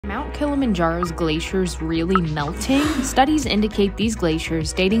Mount Kilimanjaro's glaciers really melting? Studies indicate these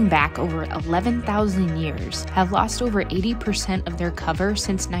glaciers, dating back over 11,000 years, have lost over 80% of their cover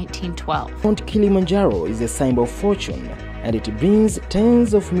since 1912. Mount Kilimanjaro is a symbol of fortune, and it brings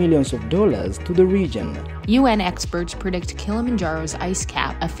tens of millions of dollars to the region. UN experts predict Kilimanjaro's ice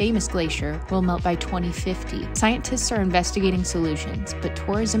cap, a famous glacier, will melt by 2050. Scientists are investigating solutions, but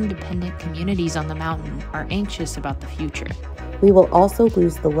tourism-dependent communities on the mountain are anxious about the future. We will also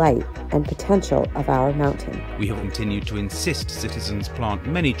lose the light and potential of our mountain. We have continued to insist citizens plant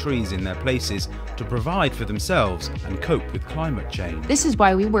many trees in their places to provide for themselves and cope with climate change. This is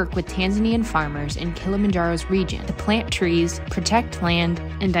why we work with Tanzanian farmers in Kilimanjaro's region to plant trees, protect land,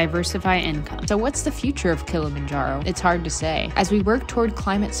 and diversify income. So what's the future of Kilimanjaro? It's hard to say. As we work toward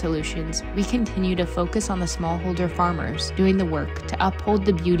climate solutions, we continue to focus on the smallholder farmers doing the work to uphold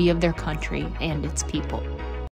the beauty of their country and its people.